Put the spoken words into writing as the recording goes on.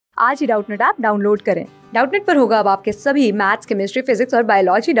आज ही Doubtnut app download करें। डाउटनट पर होगा अब आपके सभी मैथ्स, केमिस्ट्री, फिजिक्स और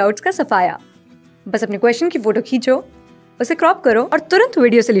बायोलॉजी डाउट्स का सफाया। बस अपने क्वेश्चन की फोटो खींचो, उसे क्रॉप करो और तुरंत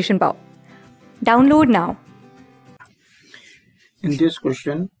वीडियो सोल्यूशन पाओ। Download now. In this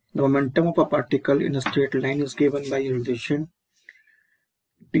question, the momentum of a particle in a straight line is given by a relation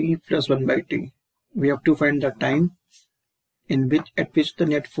t plus 1 by t. We have to find the time at which the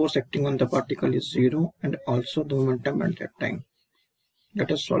net force acting on the particle is 0 and also the momentum at that time.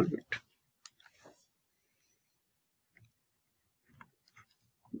 Let us solve it.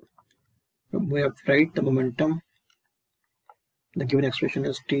 We have to write the momentum. The given expression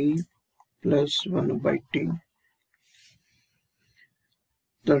is t plus 1 by t.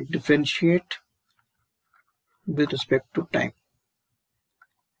 The differentiate with respect to time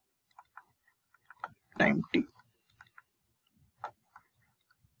t.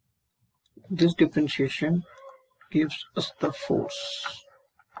 This differentiation gives us the force.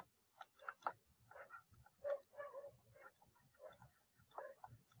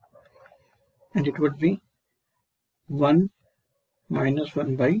 And it would be 1 minus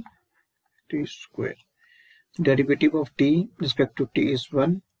 1 by t square. Derivative of t with respect to t is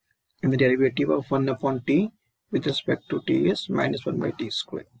 1 and the derivative of 1 upon t with respect to t is minus 1 by t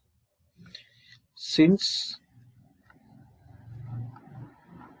square. Since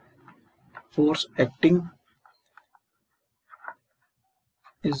force acting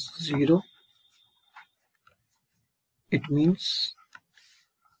is 0, it means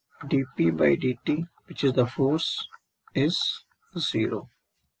dp by dt, which is the force, is 0.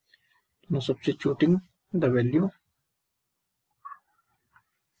 Now substituting the value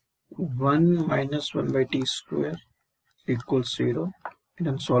 1 minus 1 by t square equals 0, and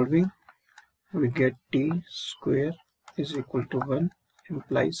on solving we get t square is equal to 1,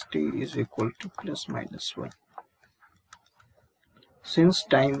 implies t is equal to plus minus 1. Since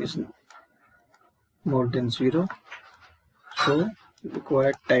time is more than 0, so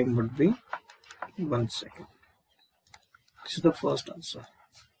required time would be 1 second. This is the first answer.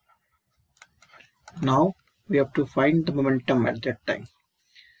 Now we have to find the momentum at that time.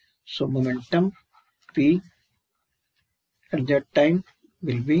 So momentum P at that time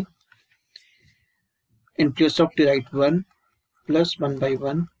will be, in place of t write 1 plus 1 by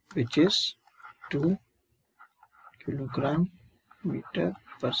 1, which is 2 kilogram meter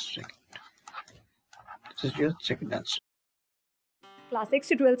per second. This is your second answer. Class 6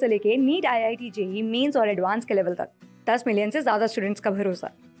 से 12 से लेके NEET, IIT JEE mains और advance के level तक 10 million से ज्यादा students का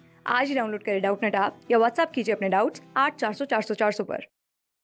भरोसा। आज ही डाउनलोड करें डाउटनट ऐप या व्हाट्सएप कीजिए अपने डाउट्स 8400 400 400 पर।